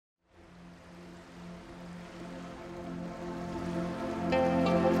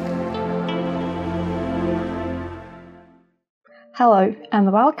Hello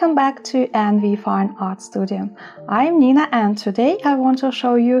and welcome back to NV Fine Art Studio. I'm Nina and today I want to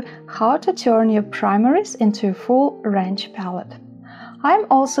show you how to turn your primaries into a full range palette. I'm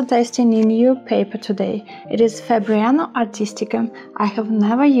also testing a new paper today. It is Fabriano Artistico. I have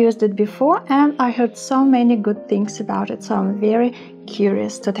never used it before and I heard so many good things about it, so I'm very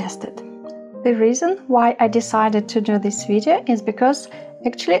curious to test it. The reason why I decided to do this video is because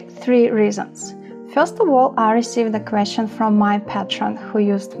actually 3 reasons. First of all, I received a question from my patron who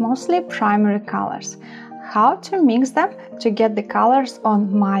used mostly primary colors. How to mix them to get the colors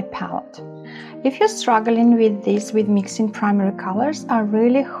on my palette. If you're struggling with this, with mixing primary colors, I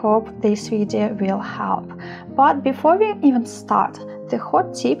really hope this video will help. But before we even start, the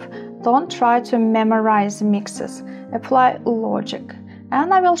hot tip, don't try to memorize mixes, apply logic.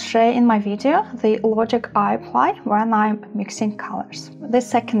 And I will share in my video the logic I apply when I'm mixing colors. The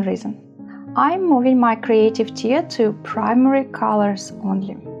second reason. I'm moving my creative tier to primary colors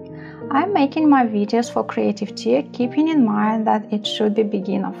only. I'm making my videos for creative tier keeping in mind that it should be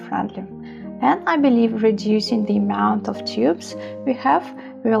beginner friendly. And I believe reducing the amount of tubes we have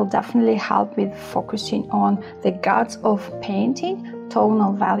will definitely help with focusing on the guts of painting,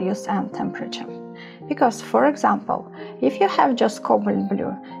 tonal values and temperature. Because for example, if you have just cobalt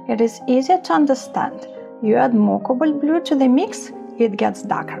blue, it is easier to understand. You add more cobalt blue to the mix, it gets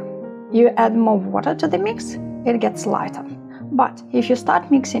darker. You add more water to the mix, it gets lighter. But if you start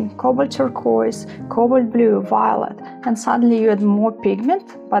mixing cobalt turquoise, cobalt blue, violet, and suddenly you add more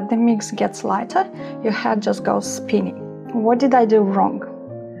pigment, but the mix gets lighter, your head just goes spinning. What did I do wrong?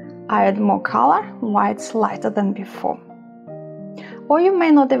 I add more color, why it's lighter than before. Or you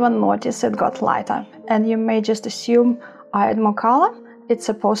may not even notice it got lighter, and you may just assume I add more color, it's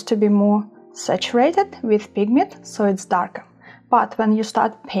supposed to be more saturated with pigment, so it's darker. But when you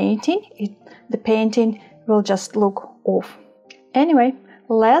start painting, the painting will just look off. Anyway,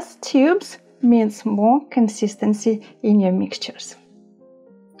 less tubes means more consistency in your mixtures.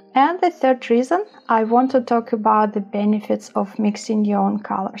 And the third reason, I want to talk about the benefits of mixing your own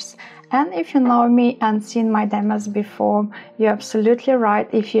colors. And if you know me and seen my demos before, you're absolutely right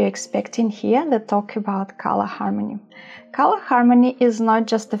if you're expecting here the talk about color harmony. Color harmony is not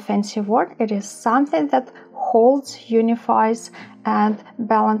just a fancy word, it is something that holds, unifies and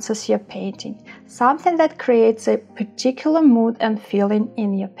balances your painting. Something that creates a particular mood and feeling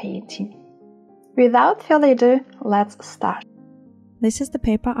in your painting. Without further ado, let's start. This is the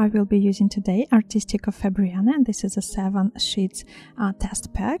paper I will be using today, Artistico Fabriano, and this is a 7 sheets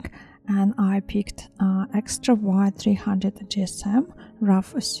test pack. And I picked extra wide 300 GSM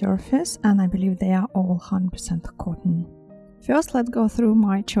rough surface, and I believe they are all 100% cotton. First, let's go through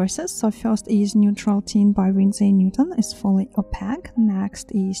my choices. So first is Neutral Tint by Winsor & Newton, is fully opaque.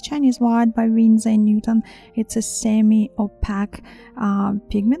 Next is Chinese White by Winsor & Newton. It's a semi-opaque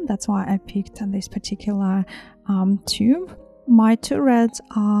pigment, that's why I picked this particular tube. My 2 reds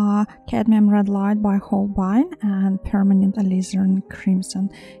are Cadmium Red Light by Holbein and Permanent Alizarin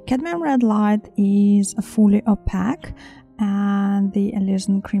Crimson. Cadmium Red Light is a fully opaque and the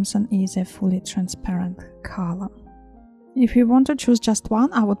Alizarin Crimson is a fully transparent color. If you want to choose just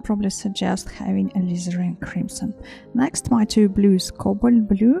one, I would probably suggest having Alizarin Crimson. Next, my 2 blues, Cobalt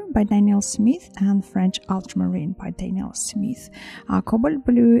Blue by Daniel Smith and French Ultramarine by Daniel Smith. Cobalt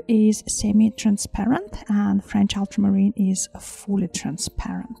Blue is semi-transparent and French Ultramarine is fully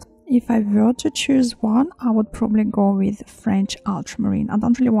transparent. If I were to choose one, I would probably go with French Ultramarine. I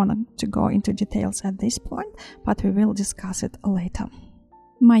don't really want to go into details at this point, but we will discuss it later.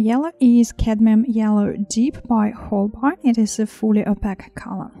 My yellow is Cadmium Yellow Deep by Holbein. It is a fully opaque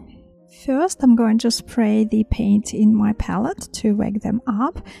color. First, I'm going to spray the paint in my palette to wake them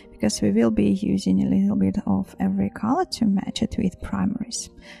up because we will be using a little bit of every color to match it with primaries.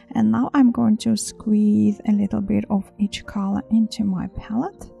 And now I'm going to squeeze a little bit of each color into my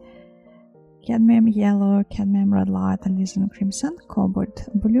palette. Cadmium Yellow, Cadmium Red Light, Alizarin Crimson, Cobalt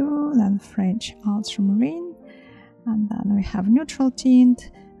Blue, then French Ultramarine. And then we have Neutral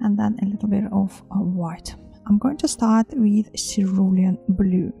Tint and then a little bit of white. I'm going to start with Cerulean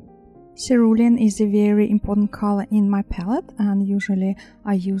Blue. Cerulean is a very important color in my palette and usually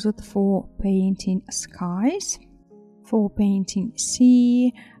I use it for painting skies, for painting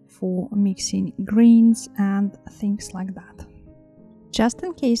sea, for mixing greens and things like that. Just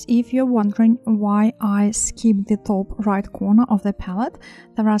in case if you're wondering why I skipped the top right corner of the palette,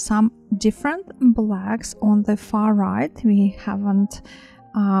 there are some different blacks on the far right. We haven't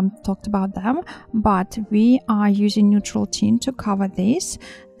talked about them, but we are using Neutral Tint to cover this.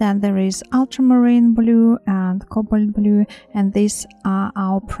 Then there is Ultramarine Blue and Cobalt Blue, and these are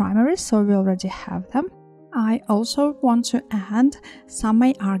our primaries, so we already have them. I also want to add, some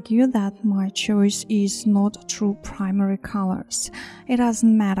may argue that my choice is not true primary colors. It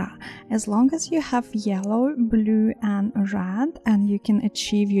doesn't matter. As long as you have yellow, blue and red and you can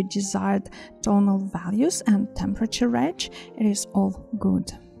achieve your desired tonal values and temperature range, it is all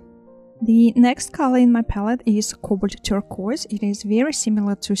good. The next color in my palette is cobalt turquoise. It is very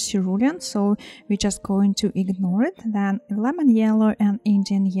similar to cerulean, so we're just going to ignore it. Then lemon yellow and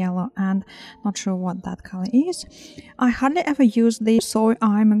Indian yellow, and not sure what that color is. I hardly ever use these, so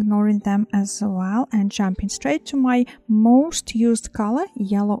I'm ignoring them as well and jumping straight to my most used color,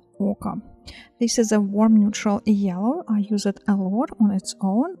 yellow ochre. This is a warm neutral yellow. I use it a lot on its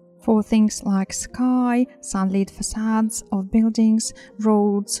own for things like sky, sunlit facades of buildings,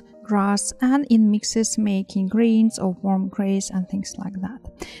 roads, grass, and in mixes making greens or warm grays and things like that.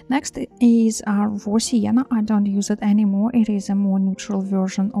 Next is raw sienna. I don't use it anymore. It is a more neutral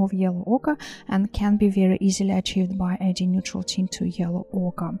version of yellow ochre and can be very easily achieved by adding neutral tint to yellow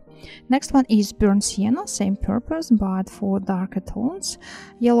ochre. Next one is burnt sienna, same purpose but for darker tones.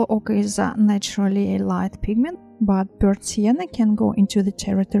 Yellow ochre is naturally a light pigment, but burnt sienna can go into the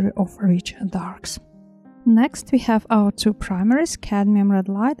territory of rich darks. Next we have our two primaries, cadmium red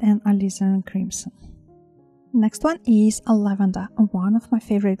light and alizarin crimson. Next one is lavender, one of my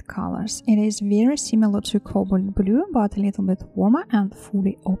favorite colors. It is very similar to cobalt blue but a little bit warmer and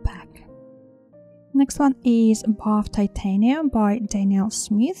fully opaque. Next one is Buff Titanium by Daniel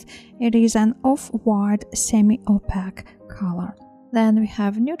Smith. It is an off-white semi-opaque color. Then we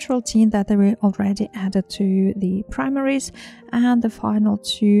have neutral tint that we already added to the primaries, and the final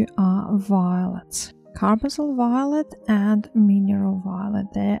two are violets. Carbazole violet and mineral violet.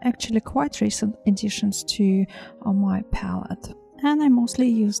 They're actually quite recent additions to my palette, and I mostly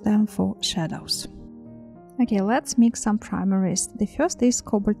use them for shadows. Okay, let's mix some primaries. The first is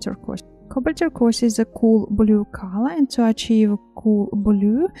cobalt turquoise. Cobalt turquoise is a cool blue color, and to achieve cool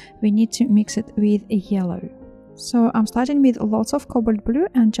blue we need to mix it with yellow. So I'm starting with lots of cobalt blue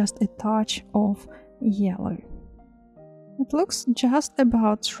and just a touch of yellow. It looks just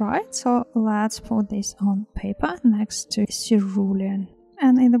about right, so let's put this on paper next to cerulean.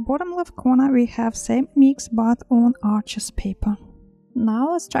 And in the bottom left corner we have same mix but on Arches paper.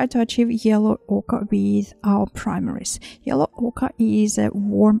 Now let's try to achieve yellow ochre with our primaries. Yellow ochre is a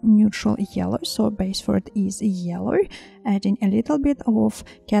warm neutral yellow, so base for it is yellow, adding a little bit of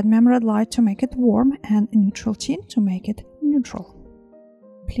cadmium red light to make it warm and neutral tint to make it neutral.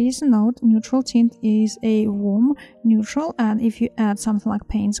 Please note, neutral tint is a warm neutral, and if you add something like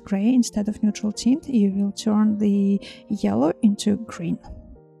Payne's Grey instead of neutral tint, you will turn the yellow into green.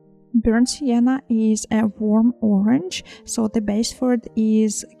 Burnt sienna is a warm orange, so the base for it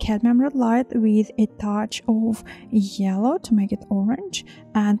is cadmium red light with a touch of yellow to make it orange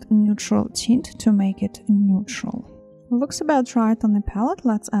and neutral tint to make it neutral. Looks about right on the palette,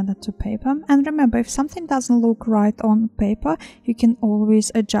 let's add it to paper. And remember, if something doesn't look right on paper, you can always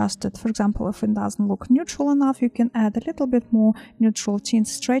adjust it. For example, if it doesn't look neutral enough, you can add a little bit more neutral tint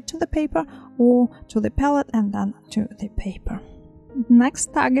straight to the paper or to the palette and then to the paper.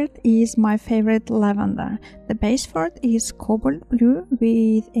 Next target is my favorite lavender. The base for it is cobalt blue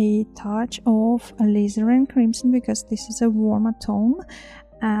with a touch of alizarin crimson because this is a warmer tone,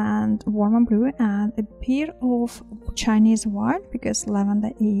 and warmer blue, and a bit of Chinese white because lavender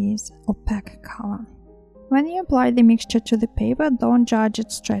is opaque color. When you apply the mixture to the paper, don't judge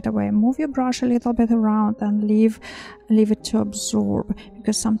it straight away. Move your brush a little bit around and leave it to absorb,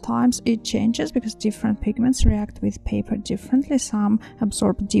 because sometimes it changes because different pigments react with paper differently. Some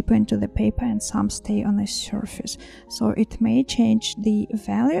absorb deeper into the paper and some stay on the surface. So it may change the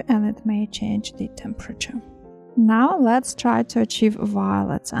value and it may change the temperature. Now let's try to achieve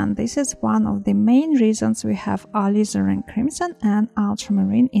violets, and this is one of the main reasons we have alizarin crimson and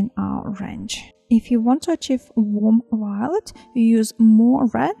ultramarine in our range. If you want to achieve warm violet, you use more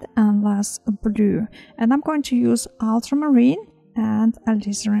red and less blue, and I'm going to use ultramarine and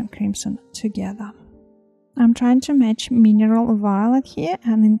alizarin crimson together. I'm trying to match mineral violet here,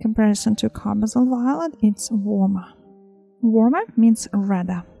 and in comparison to carbazole violet, it's warmer. Warmer means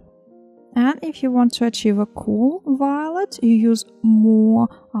redder. And if you want to achieve a cool violet, you use more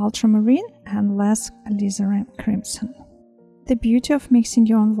ultramarine and less alizarin crimson. The beauty of mixing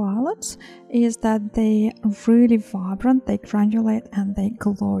your own violets is that they are really vibrant, they granulate and they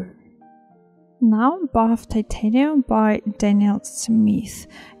glow. Now Buff Titanium by Daniel Smith.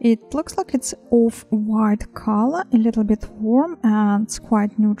 It looks like it's off-white color, a little bit warm and it's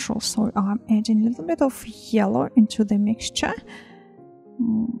quite neutral, so I'm adding a little bit of yellow into the mixture.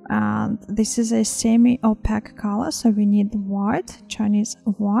 And this is a semi-opaque color, so we need white, Chinese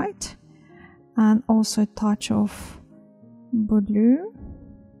white, and also a touch of blue,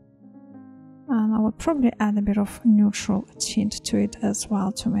 and I would probably add a bit of neutral tint to it as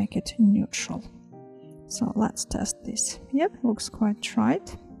well to make it neutral. So let's test this. Yep, looks quite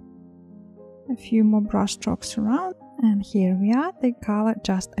right. A few more brush strokes around, and here we are, the color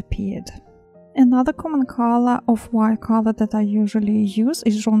just appeared. Another common color of white color that I usually use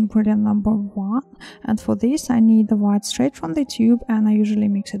is Jaune Brilliant number 1, and for this I need the white straight from the tube, and I usually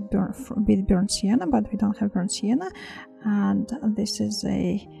mix it with burnt sienna, but we don't have burnt sienna, and this is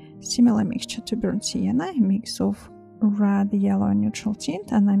a similar mixture to burnt sienna, a mix of red, yellow and neutral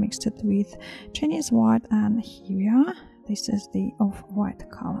tint, and I mixed it with Chinese white, and here we are, this is the off-white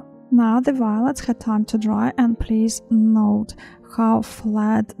color. Now the violets had time to dry, and please note how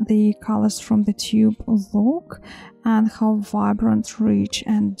flat the colors from the tube look and how vibrant, rich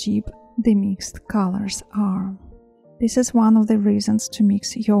and deep the mixed colors are. This is one of the reasons to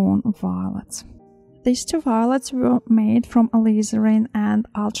mix your own violets. These two violets were made from alizarin and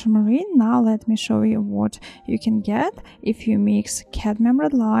ultramarine. Now let me show you what you can get if you mix cadmium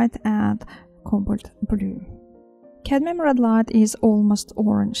red light and cobalt blue. Cadmium red light is almost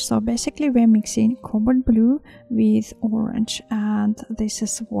orange, so basically we're mixing cobalt blue with orange, and this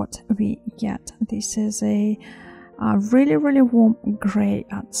is what we get. This is a really warm gray,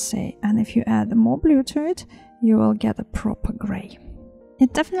 I'd say, and if you add more blue to it, you will get a proper gray.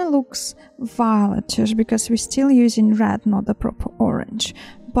 It definitely looks violetish because we're still using red, not the proper orange,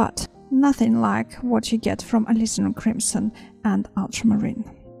 but nothing like what you get from alizarin crimson and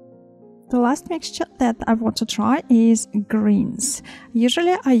ultramarine. The last mixture that I want to try is greens.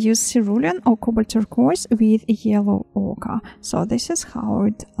 Usually I use cerulean or cobalt turquoise with yellow ochre. So this is how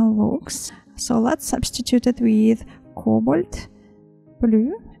it looks. So let's substitute it with cobalt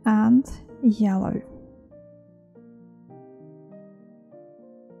blue and yellow.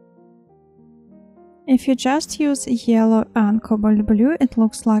 If you just use yellow and cobalt blue, it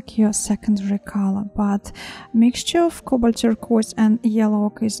looks like your secondary color, but mixture of cobalt turquoise and yellow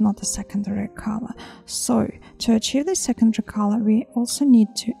ochre is not a secondary color. So to achieve the secondary color, we also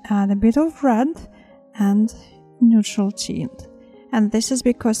need to add a bit of red and neutral tint. And this is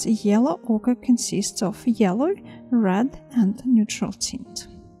because yellow ochre consists of yellow, red and neutral tint.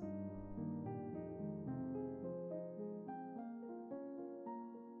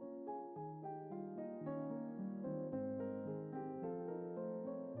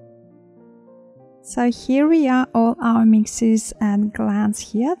 So here we are, all our mixes at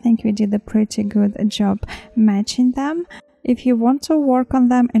glance here. I think we did a pretty good job matching them. If you want to work on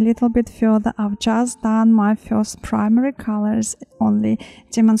them a little bit further, I've just done my first primary colors only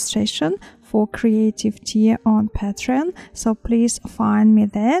demonstration for creative tier on Patreon, so please find me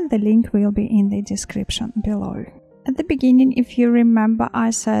there. The link will be in the description below. At the beginning, if you remember,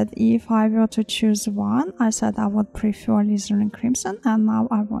 I said if I were to choose one, I said I would prefer alizarin crimson, and now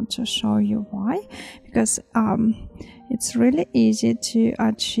I want to show you why. Because it's really easy to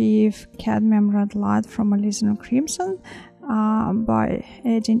achieve cadmium red light from alizarin crimson by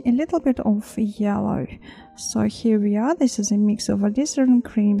adding a little bit of yellow. So here we are, this is a mix of alizarin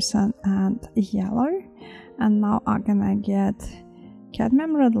crimson and yellow, and now I'm gonna get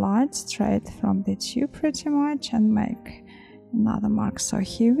cadmium red light straight from the tube pretty much and make another mark. So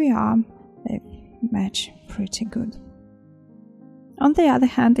here we are, they match pretty good. On the other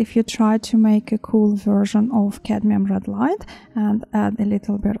hand, if you try to make a cool version of cadmium red light and add a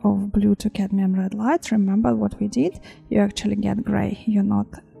little bit of blue to cadmium red light, remember what we did, you actually get gray. You're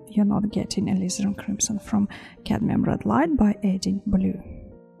not getting alizarin crimson from cadmium red light by adding blue.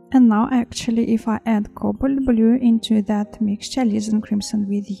 And now actually if I add cobalt blue into that mixture, alizarin crimson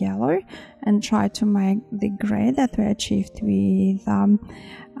with yellow, and try to make the gray that we achieved with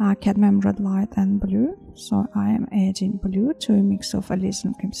cadmium red light and blue. So I am adding blue to a mix of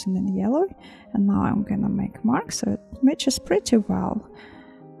alizarin crimson and yellow, and now I'm gonna make marks, so it matches pretty well.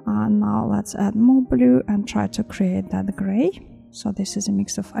 Now let's add more blue and try to create that gray. So this is a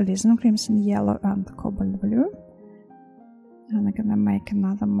mix of alizarin crimson, yellow and cobalt blue. And I'm gonna make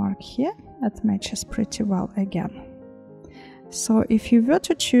another mark here that matches pretty well again. So if you were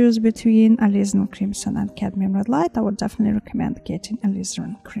to choose between alizarin crimson and cadmium red light, I would definitely recommend getting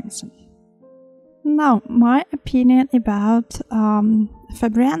alizarin crimson. Now, my opinion about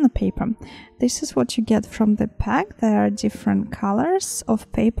Fabriano paper. This is what you get from the pack. There are different colors of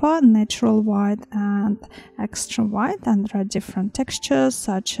paper, natural white and extra white, and there are different textures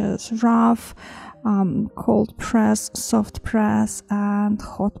such as rough, cold press, soft press and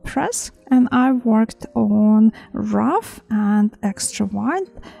hot press. And I worked on rough and extra white,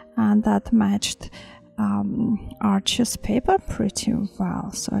 and that matched Arches paper pretty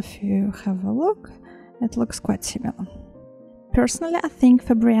well. So if you have a look, it looks quite similar. Personally, I think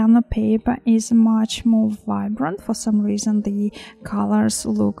Fabriano paper is much more vibrant. For some reason, the colors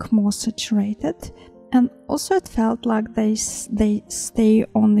look more saturated. And also it felt like they stay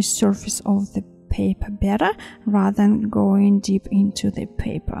on the surface of the paper better rather than going deep into the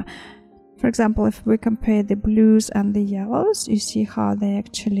paper. For example, if we compare the blues and the yellows, you see how they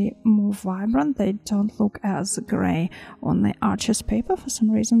actually more vibrant. They don't look as gray. On the Arches paper, for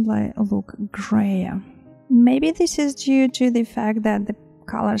some reason, they look grayer. Maybe this is due to the fact that the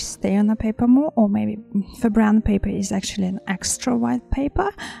colors stay on the paper more, or maybe Fabriano paper is actually an extra white paper,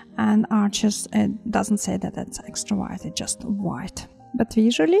 and Arches, it doesn't say that it's extra white, it's just white. But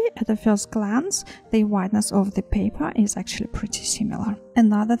visually, at a first glance, the whiteness of the paper is actually pretty similar.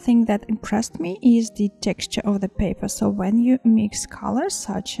 Another thing that impressed me is the texture of the paper. So when you mix colors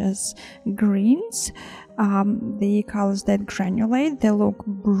such as greens, the colors that granulate, they look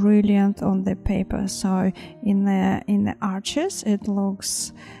brilliant on the paper. So in the Arches, it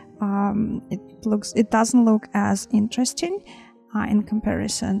doesn't look as interesting in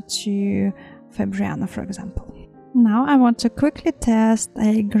comparison to Fabriano, for example. Now I want to quickly test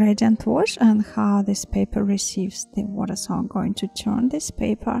a gradient wash and how this paper receives the water. So I'm going to turn this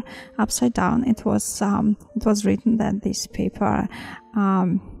paper upside down. It was written that this paper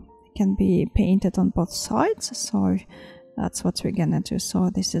can be painted on both sides, so that's what we're gonna do. So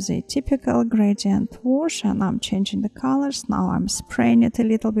this is a typical gradient wash, and I'm changing the colors. Now I'm spraying it a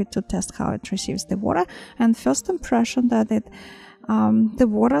little bit to test how it receives the water. And first impression that the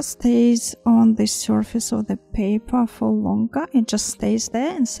water stays on the surface of the paper for longer. It just stays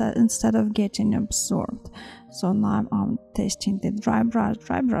there instead of getting absorbed. So now I'm testing the dry brush.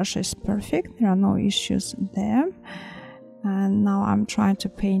 Dry brush is perfect. There are no issues there. And now I'm trying to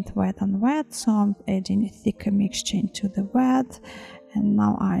paint wet and wet. So I'm adding a thicker mixture into the wet. And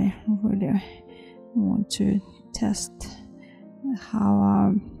now I really want to test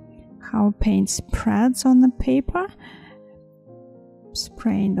how paint spreads on the paper.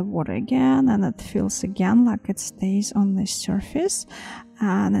 Spraying the water again, and it feels again like it stays on the surface,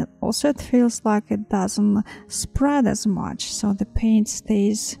 and it feels like it doesn't spread as much, so the paint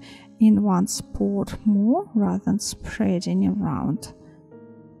stays in one spot more rather than spreading around.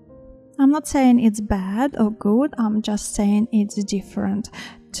 I'm not saying it's bad or good, I'm just saying it's different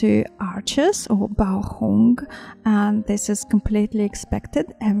to Arches or Baohong, and this is completely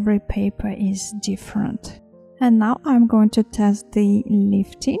expected. Every paper is different. And now I'm going to test the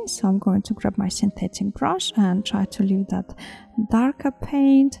lifting. So I'm going to grab my synthetic brush and try to leave that darker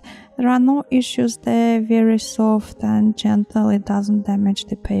paint. There are no issues there, very soft and gentle. It doesn't damage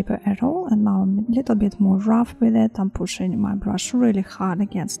the paper at all. And now I'm a little bit more rough with it. I'm pushing my brush really hard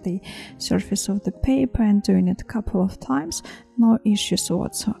against the surface of the paper and doing it a couple of times. No issues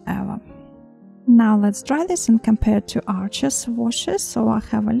whatsoever. Now let's dry this and compare to Arches washes. So I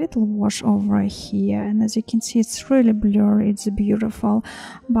have a little wash over here, and as you can see, it's really blurry, it's beautiful,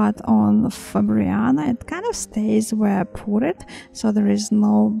 but on Fabriano it kind of stays where I put it, so there is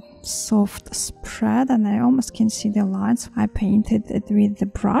no soft spread, and I almost can see the lines. I painted it with the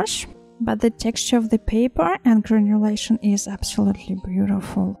brush, but the texture of the paper and granulation is absolutely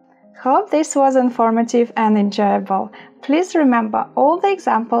beautiful. Hope this was informative and enjoyable. Please remember, all the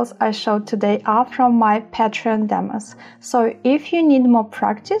examples I showed today are from my Patreon demos. So if you need more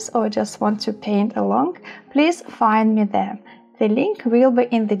practice or just want to paint along, please find me there. The link will be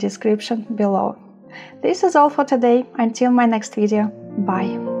in the description below. This is all for today. Until my next video.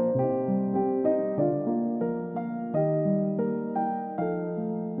 Bye.